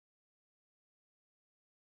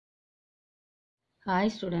Hi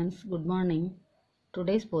students, good morning.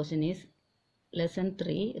 Today's portion is Lesson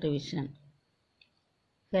 3 Revision.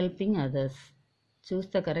 Helping others. Choose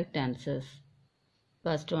the correct answers.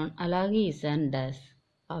 First one, Alagi is an dash.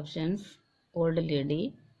 Options, old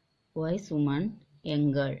lady, wise woman,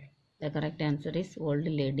 young girl. The correct answer is old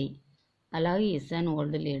lady. Alagi is an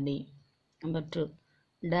old lady. Number 2,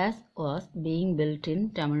 dash was being built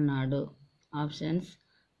in Tamil Nadu. Options,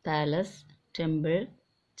 palace, temple,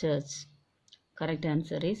 church. Correct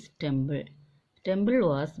answer is temple. Temple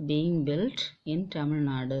was being built in Tamil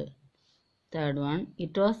Nadu. Third one,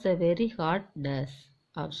 it was a very hot dash.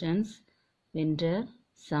 Options, winter,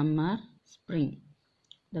 summer, spring.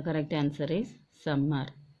 The correct answer is summer.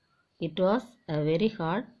 It was a very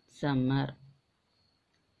hot summer.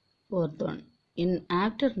 Fourth one, in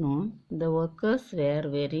afternoon, the workers were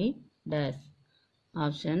very dash.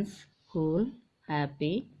 Options, cool,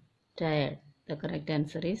 happy, tired. The correct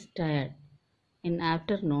answer is tired. In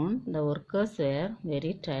afternoon, the workers were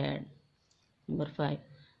very tired. Number 5.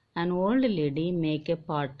 An old lady make a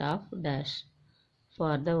pot of dash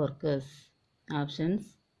for the workers.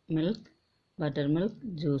 Options, milk, buttermilk,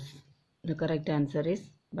 juice. The correct answer is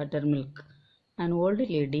buttermilk. An old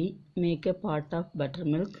lady make a pot of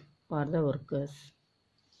buttermilk for the workers.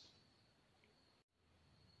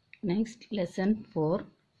 Next, lesson 4,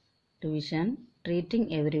 revision,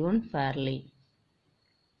 treating everyone fairly.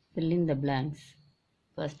 Fill in the blanks.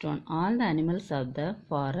 First one, all the animals of the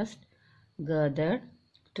forest gathered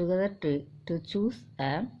together to choose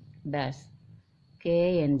a dash.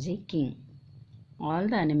 King, king. All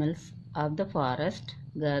the animals of the forest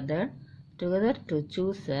gathered together to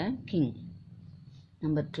choose a king.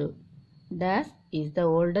 Number 2, dash is the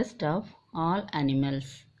oldest of all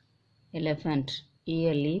animals. Elephant,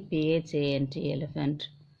 ELEPHANT, elephant.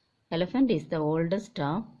 Elephant is the oldest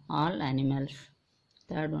of all animals.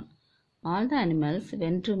 Third one, all the animals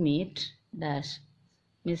went to meet dash.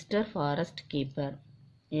 Mr. Forest Keeper.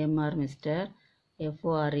 MR Mr.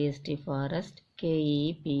 FOREST Forest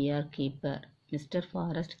KEEPR Keeper. Mr.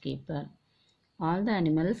 Forest Keeper. All the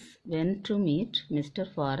animals went to meet Mr.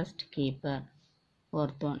 Forest Keeper.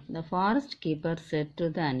 Fourth one, the forest keeper said to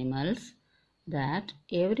the animals that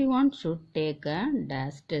everyone should take a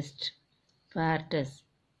dash test. Fair test.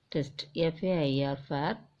 FAIR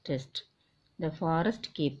fair test. The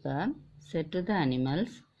forest keeper said to the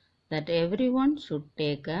animals that everyone should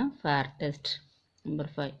take a fair test. Number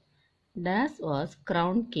 5. Dash was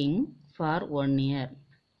crowned king for 1 year.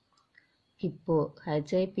 Hippo,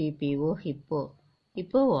 HIPPO, hippo.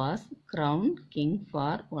 Hippo was crowned king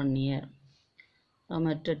for 1 year.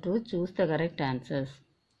 Number 2, choose the correct answers.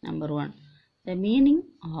 Number 1, the meaning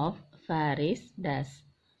of fair is dash.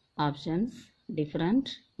 Options,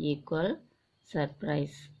 different, equal,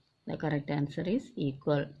 surprise. The correct answer is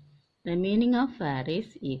equal. The meaning of fair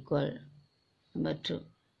is equal. Number 2,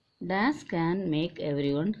 dash can make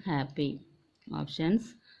everyone happy.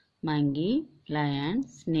 Options, monkey, lion,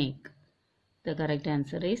 snake. The correct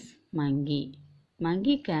answer is monkey.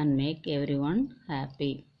 Monkey can make everyone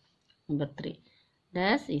happy. Number 3,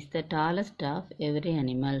 dash is the tallest of every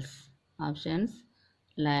animals. Options,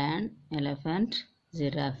 lion, elephant,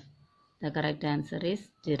 giraffe. The correct answer is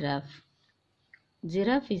giraffe.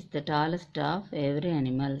 Giraffe is the tallest of every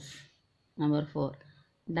animals. Number 4,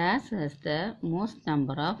 dash has the most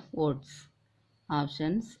number of votes.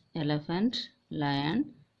 Options, elephant,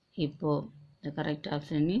 lion, hippo. The correct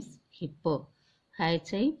option is hippo.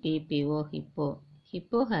 HIPPO, hippo.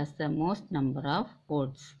 Hippo has the most number of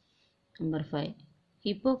votes. Number 5,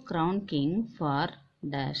 hippo crowned king for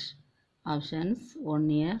dash. Options, 1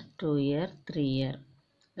 year, 2 year, 3 year.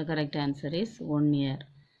 The correct answer is 1 year.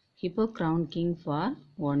 Hippo crowned king for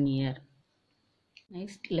 1 year.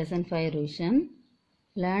 Next, lesson 5 revision.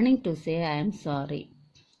 Learning to say I am sorry.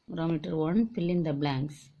 Parameter 1, fill in the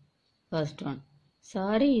blanks. First one,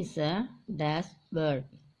 sorry is a dash word.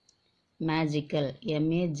 Magical,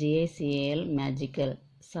 MAGICAL, magical.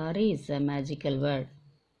 Sorry is a magical word.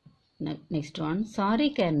 Next one,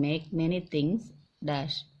 sorry can make many things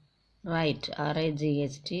dash. Right,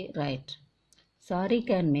 RIGHT, right. Sorry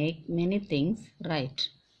can make many things right.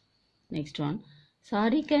 Next one,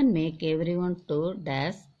 sorry can make everyone to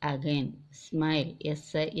dash again. Smile,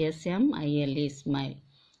 SMILE, smile.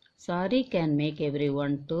 Sorry can make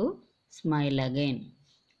everyone to smile again.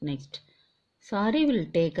 Next, sorry will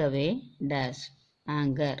take away dash.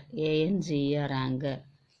 Anger, ANGER, anger.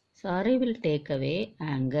 Sorry will take away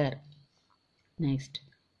anger. Next,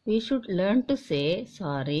 we should learn to say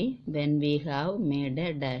sorry when we have made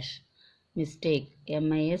a dash. Mistake,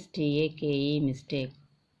 MISTAKE, mistake.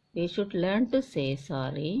 We should learn to say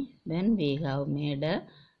sorry when we have made a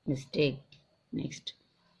mistake. Next.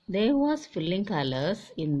 They was filling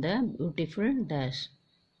colors in the beautiful dash.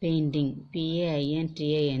 Painting.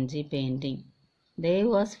 Painting. Painting. They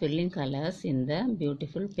was filling colors in the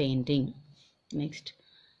beautiful painting. Next.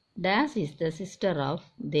 Dash is the sister of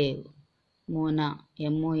Dev. Mona.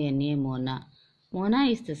 Mona. Mona. Mona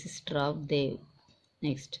is the sister of Dev.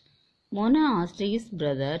 Next. Mona asked his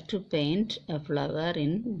brother to paint a flower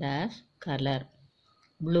in dash color.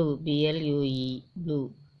 Blue. Blue.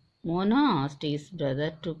 Blue. Mona asked his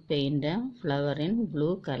brother to paint a flower in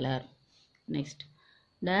blue color. Next.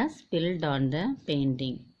 Dash spilled on the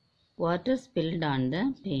painting. Water spilled on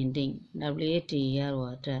the painting. Water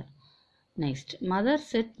water. Next. Mother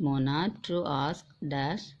said Mona to ask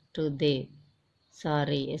dash to they.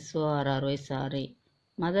 Sorry. S-O-R-R-Y. Sorry.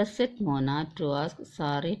 Mother said Mona to ask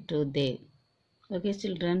sorry to they. Okay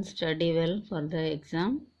children, study well for the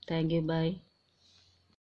exam. Thank you. Bye.